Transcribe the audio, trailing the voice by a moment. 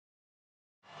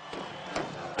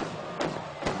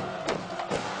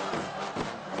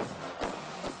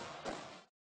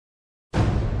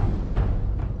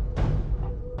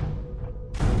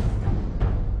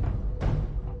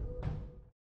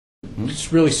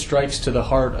This really strikes to the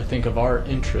heart, I think, of our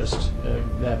interest,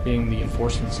 that being the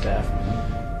enforcement staff.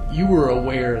 You were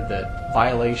aware that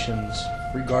violations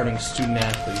regarding student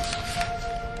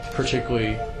athletes,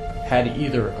 particularly, had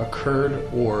either occurred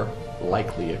or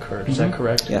likely occurred. Is that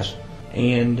correct? Yes.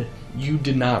 And you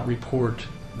did not report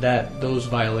those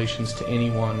violations to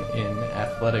anyone in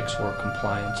athletics or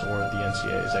compliance or the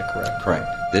NCAA. Is that correct? Correct.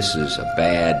 This is a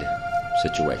bad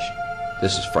situation.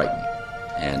 This is frightening.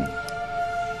 And,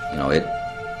 you know,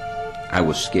 I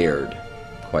was scared,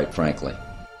 quite frankly.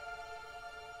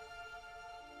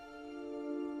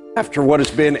 After what has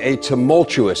been a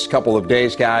tumultuous couple of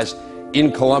days, guys,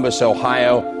 in Columbus,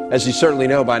 Ohio, as you certainly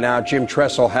know by now, Jim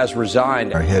Tressel has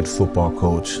resigned. Our head football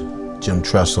coach, Jim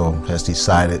Tressel, has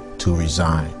decided to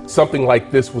resign. Something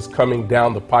like this was coming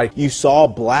down the pike. You saw a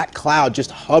black cloud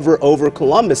just hover over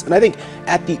Columbus, and I think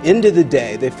at the end of the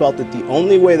day, they felt that the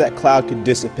only way that cloud could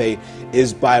dissipate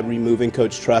is by removing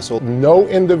Coach Tressel. No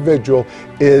individual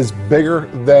is bigger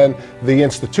than the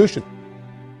institution.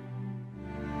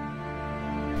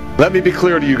 Let me be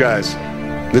clear to you guys.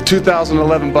 The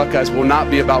 2011 Buckeyes will not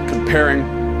be about comparing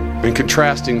and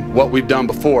contrasting what we've done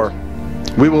before.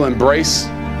 We will embrace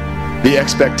the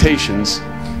expectations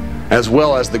as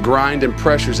well as the grind and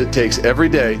pressures it takes every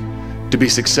day to be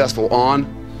successful on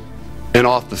and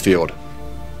off the field.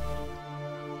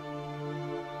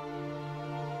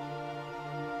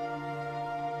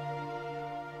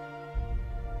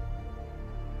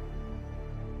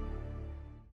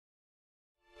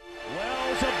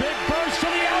 Wells, a big burst to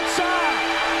the outside.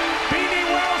 Beanie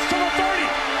Wells to the 30,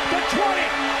 the 20.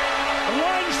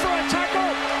 Lunge for a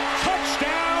tackle.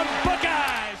 Touchdown,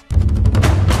 Buckeyes.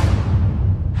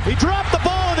 He dropped the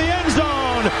ball in the end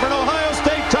zone for an Ohio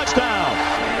State touchdown.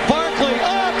 Barkley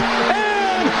up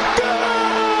and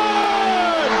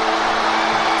good!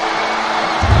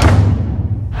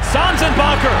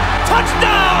 Sanzenbacher,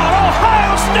 touchdown,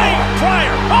 Ohio State.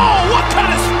 Pryor, oh, what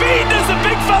kind of speed does the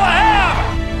big fella have?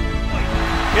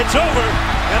 It's over,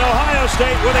 and Ohio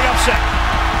State with the upset.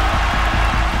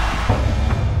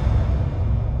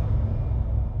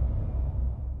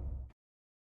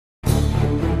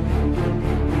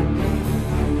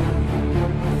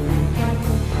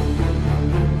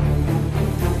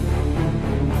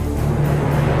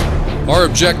 Our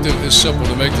objective is simple: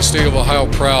 to make the state of Ohio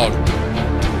proud.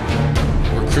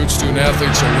 Recruit student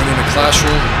athletes that win in the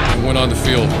classroom and win on the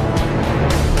field.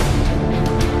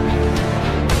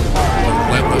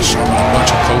 Relentless. I'm a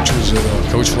bunch of coaches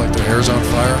that coach like their hair's on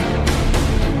fire.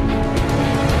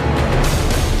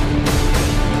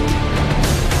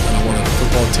 And I want a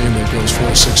football team that goes 4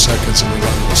 to 6 seconds and we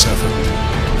run this effort.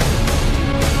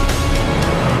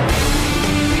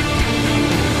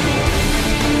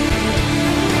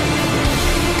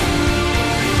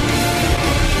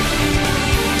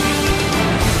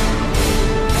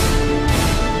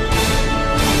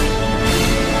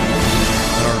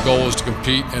 Our goal is to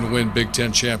compete and win Big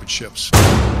Ten championships.